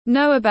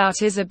know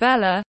about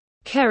Isabella,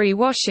 Kerry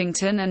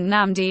Washington and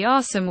Nnamdi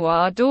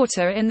Asomugha,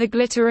 daughter in the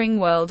glittering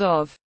world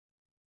of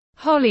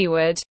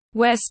Hollywood,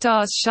 where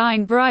stars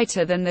shine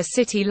brighter than the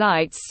city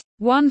lights,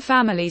 one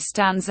family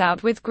stands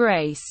out with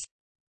grace,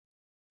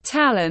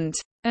 talent,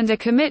 and a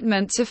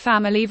commitment to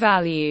family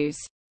values.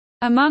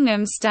 Among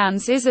them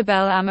stands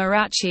Isabella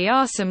Amarachi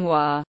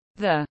Asomugha,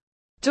 the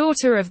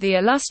daughter of the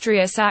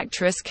illustrious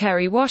actress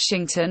Kerry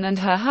Washington and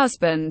her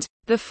husband,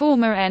 the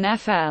former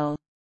NFL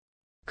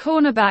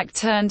cornerback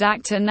turned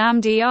actor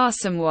Nnamdi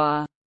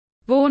Asomugha.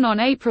 Born on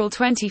April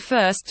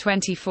 21,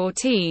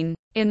 2014,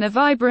 in the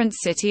vibrant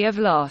city of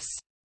Los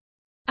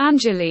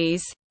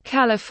Angeles,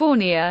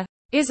 California,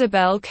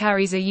 Isabel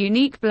carries a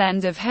unique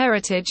blend of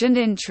heritage and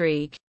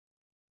intrigue.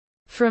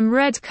 From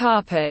red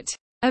carpet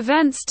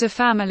events to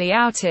family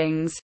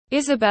outings,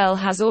 Isabel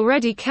has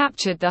already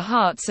captured the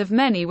hearts of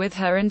many with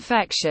her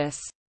infectious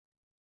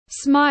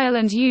smile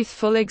and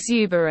youthful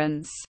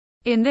exuberance.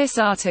 In this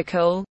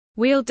article,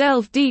 we'll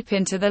delve deep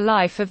into the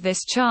life of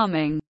this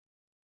charming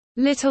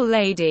little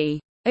lady,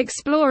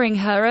 exploring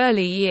her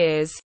early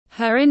years,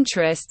 her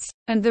interests,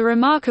 and the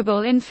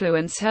remarkable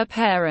influence her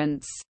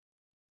parents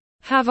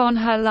have on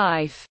her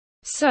life.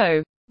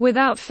 So,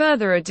 without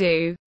further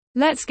ado,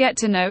 let's get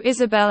to know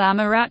Isabel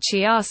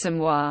Amarachi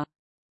Asomugha.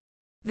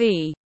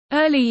 The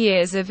early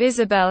years of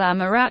Isabel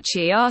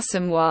Amarachi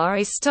Asomugha.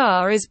 A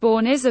star is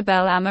born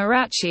Isabel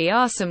Amarachi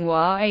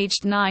Asomugha,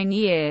 aged 9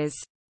 years.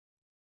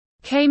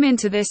 Came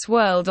into this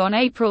world on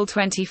April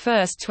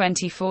 21,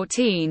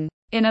 2014,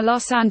 in a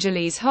Los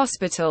Angeles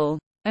hospital,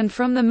 and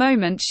from the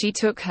moment she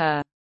took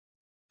her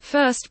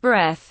first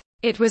breath,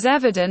 it was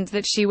evident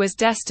that she was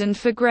destined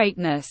for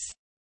greatness.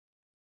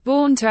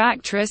 Born to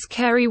actress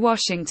Kerry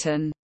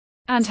Washington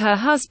and her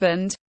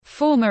husband,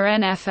 former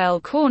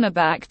NFL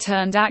cornerback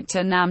turned actor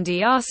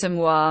Nnamdi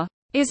Asomugha,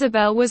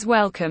 Isabel was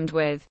welcomed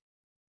with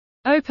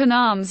open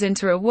arms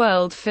into a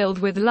world filled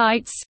with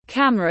lights,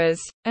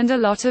 cameras, and a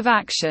lot of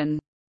action.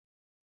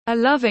 A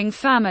loving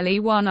family.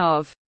 One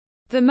of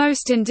the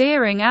most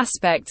endearing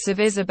aspects of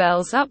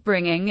Isabel's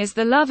upbringing is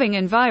the loving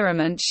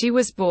environment she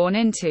was born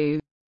into.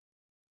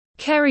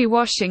 Kerry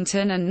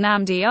Washington and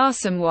Nnamdi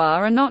Asomugha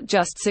are not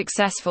just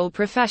successful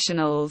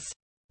professionals,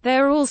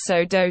 they're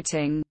also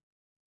doting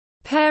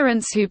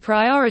parents who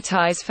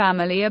prioritize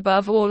family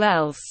above all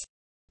else.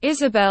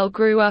 Isabel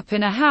grew up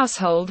in a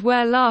household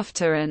where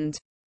laughter and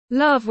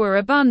love were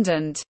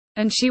abundant,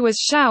 and she was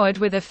showered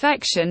with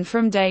affection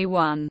from day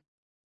one.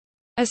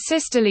 A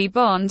sisterly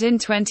bond. In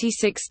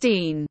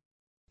 2016,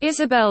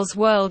 Isabel's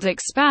world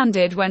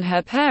expanded when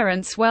her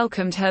parents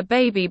welcomed her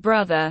baby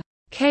brother,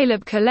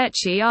 Caleb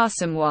Kelechi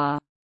Asomugha,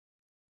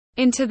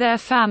 into their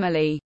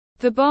family.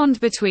 The bond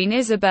between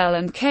Isabel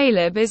and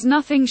Caleb is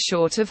nothing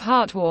short of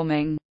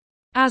heartwarming.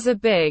 As a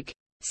big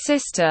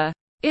sister,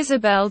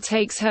 Isabel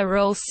takes her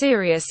role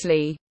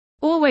seriously,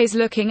 always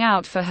looking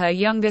out for her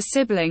younger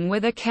sibling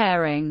with a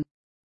caring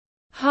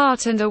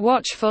heart and a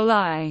watchful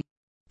eye.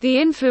 The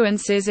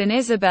influences in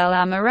Isabel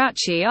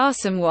Amarachi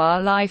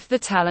Asomugha life. The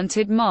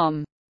talented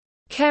mom,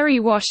 Kerry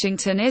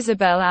Washington.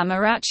 Isabel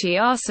Amarachi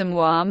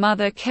Asomugha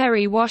mother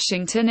Kerry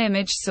Washington.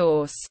 Image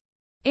source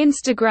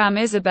Instagram.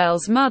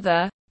 Isabel's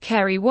mother,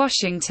 Kerry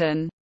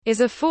Washington,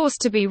 is a force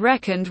to be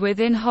reckoned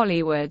with in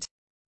Hollywood.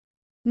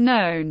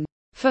 Known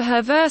for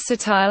her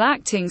versatile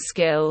acting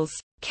skills,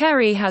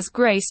 Kerry has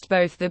graced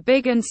both the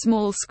big and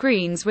small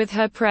screens with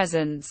her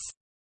presence.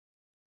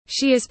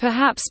 She is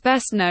perhaps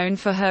best known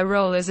for her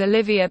role as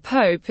Olivia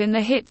Pope in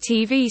the hit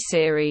TV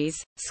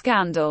series,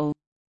 Scandal.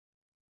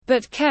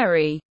 But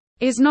Kerry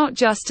is not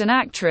just an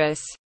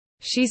actress,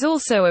 she's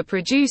also a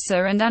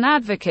producer and an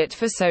advocate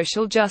for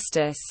social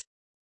justice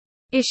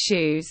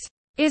issues.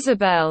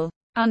 Isabel,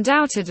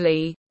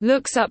 undoubtedly,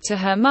 looks up to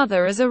her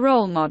mother as a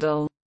role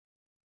model.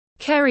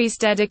 Kerry's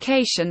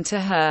dedication to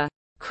her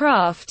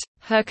craft,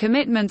 her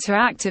commitment to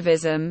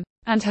activism,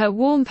 and her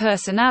warm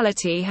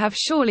personality have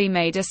surely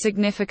made a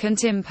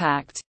significant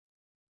impact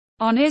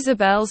on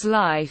Isabel's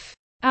life.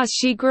 As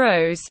she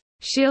grows,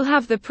 she'll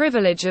have the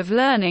privilege of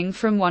learning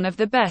from one of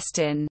the best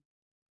in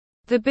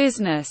the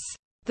business.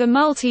 The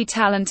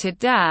multi-talented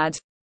dad,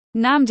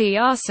 Nnamdi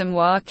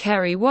Asomugha.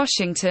 Kerry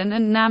Washington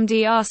and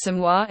Nnamdi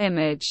Asomugha.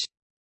 Image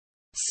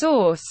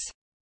source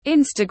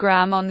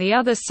Instagram. On the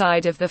other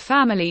side of the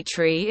family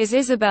tree is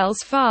Isabel's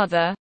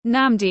father,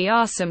 Nnamdi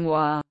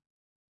Asomugha.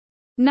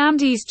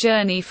 Nnamdi's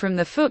journey from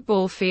the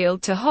football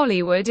field to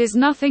Hollywood is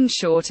nothing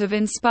short of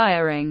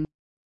inspiring.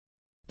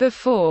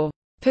 Before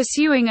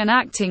pursuing an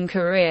acting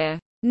career,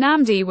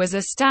 Nnamdi was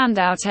a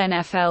standout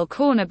NFL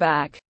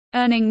cornerback,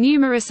 earning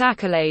numerous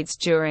accolades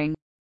during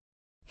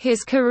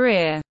his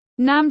career.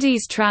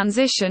 Nnamdi's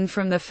transition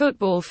from the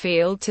football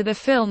field to the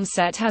film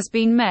set has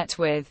been met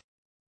with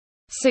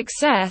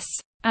success,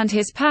 and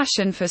his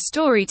passion for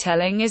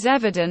storytelling is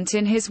evident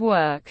in his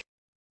work.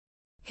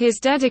 His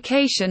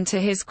dedication to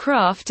his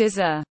craft is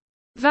a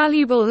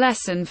valuable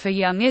lesson for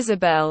young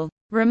Isabel,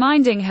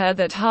 reminding her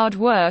that hard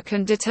work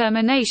and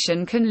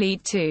determination can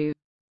lead to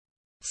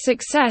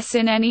success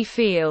in any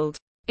field.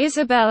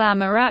 Isabella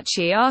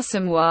Amarachi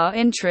Asomugha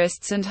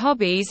interests and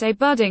hobbies. A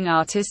budding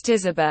artist,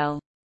 Isabella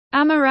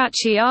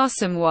Amarachi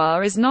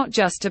Asomugha is not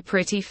just a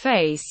pretty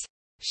face.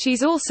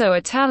 She's also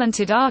a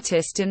talented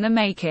artist in the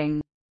making.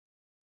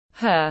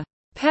 Her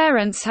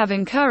parents have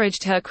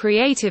encouraged her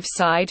creative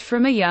side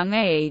from a young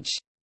age,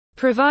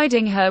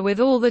 providing her with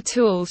all the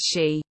tools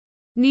she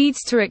needs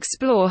to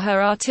explore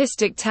her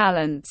artistic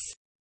talents.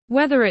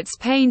 Whether it's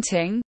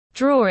painting,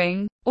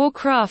 drawing, or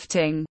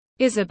crafting,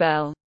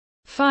 Isabella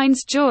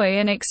finds joy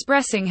in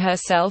expressing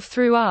herself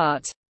through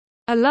art.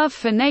 A love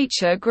for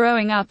nature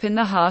growing up in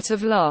the heart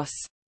of Los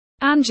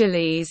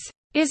Angeles,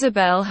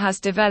 Isabella has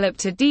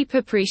developed a deep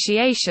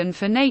appreciation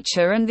for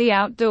nature and the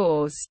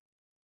outdoors.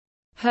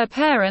 Her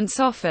parents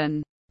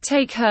often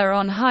take her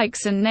on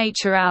hikes and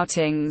nature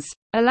outings,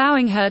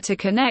 allowing her to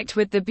connect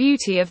with the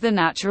beauty of the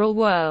natural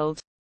world.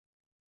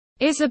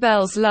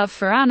 Isabella's love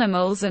for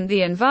animals and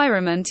the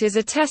environment is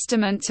a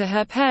testament to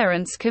her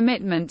parents'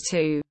 commitment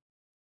to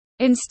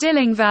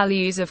instilling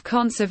values of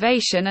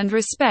conservation and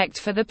respect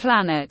for the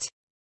planet.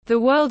 The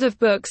world of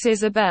books.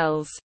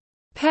 Isabella's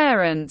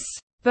parents,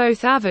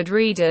 both avid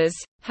readers,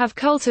 have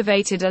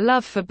cultivated a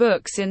love for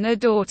books in their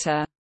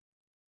daughter.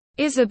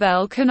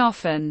 Isabella can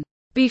often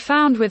be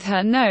found with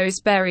her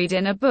nose buried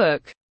in a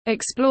book,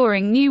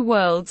 exploring new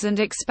worlds and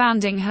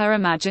expanding her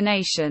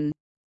imagination.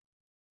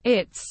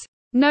 It's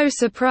no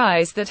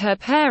surprise that her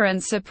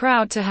parents are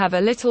proud to have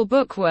a little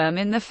bookworm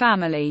in the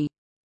family.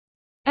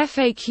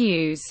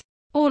 FAQs.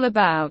 All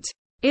about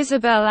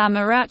Isabella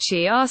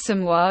Amarachi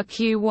Asomugha.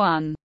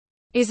 Q1.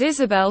 Is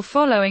Isabella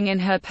following in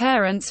her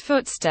parents'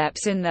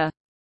 footsteps in the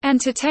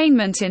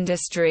entertainment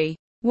industry?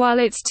 While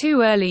it's too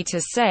early to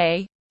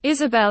say,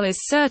 Isabella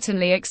is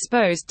certainly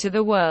exposed to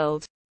the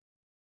world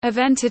of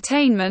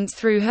entertainment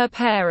through her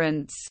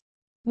parents.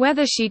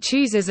 Whether she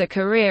chooses a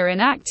career in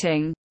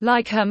acting,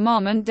 like her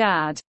mom and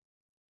dad,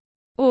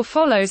 or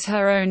follows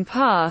her own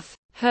path,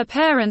 her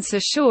parents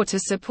are sure to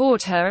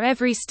support her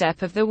every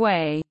step of the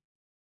way.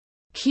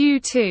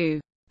 Q2.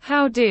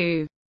 How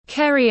do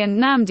Kerry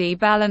and Nnamdi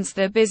balance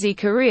their busy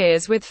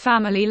careers with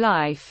family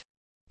life?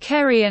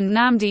 Kerry and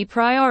Nnamdi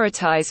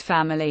prioritize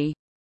family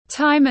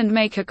time and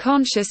make a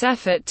conscious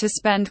effort to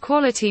spend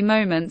quality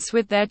moments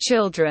with their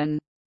children.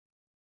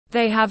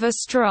 They have a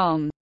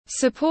strong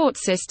support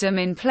system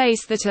in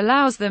place that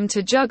allows them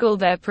to juggle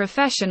their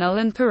professional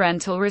and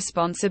parental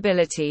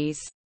responsibilities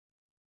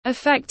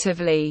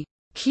effectively.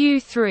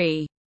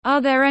 Q3. Are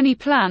there any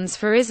plans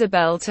for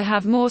Isabella to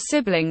have more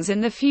siblings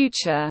in the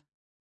future?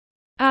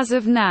 As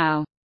of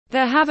now,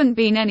 there haven't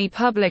been any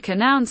public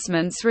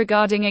announcements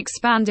regarding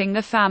expanding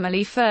the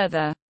family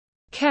further.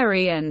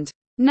 Kerry and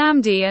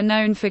Nnamdi are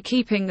known for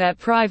keeping their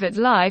private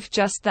life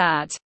just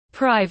that,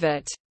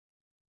 private.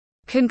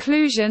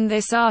 Conclusion.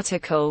 This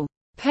article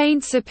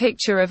paints a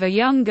picture of a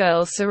young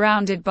girl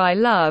surrounded by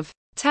love,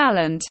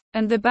 talent,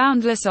 and the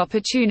boundless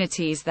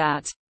opportunities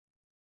that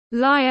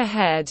lie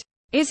ahead.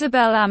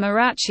 Isabella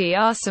Amarachi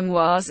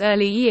Asomugha's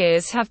early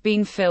years have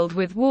been filled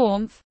with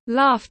warmth,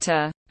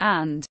 laughter,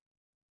 and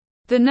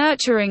the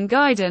nurturing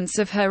guidance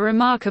of her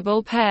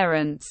remarkable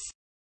parents.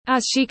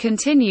 As she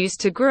continues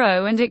to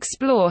grow and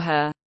explore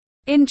her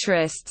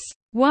interests,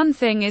 one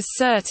thing is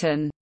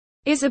certain: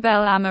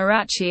 Isabella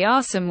Amarachi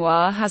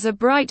Asomugha has a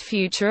bright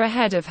future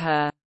ahead of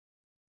her.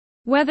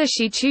 Whether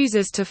she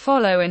chooses to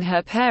follow in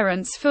her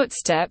parents'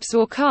 footsteps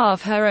or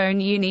carve her own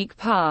unique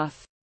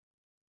path,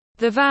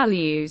 the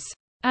values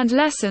and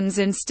lessons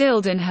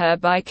instilled in her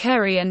by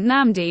Kerry and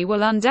Nnamdi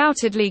will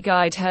undoubtedly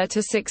guide her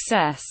to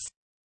success.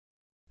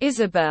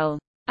 Isabella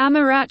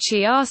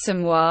Amarachi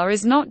Asomugha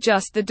is not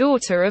just the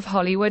daughter of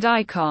Hollywood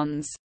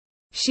icons.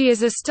 She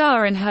is a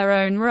star in her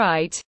own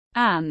right,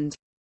 and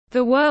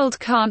the world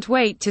can't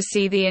wait to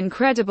see the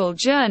incredible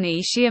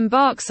journey she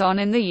embarks on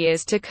in the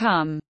years to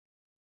come.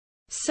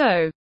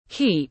 So,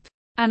 keep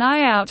an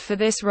eye out for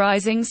this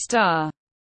rising star.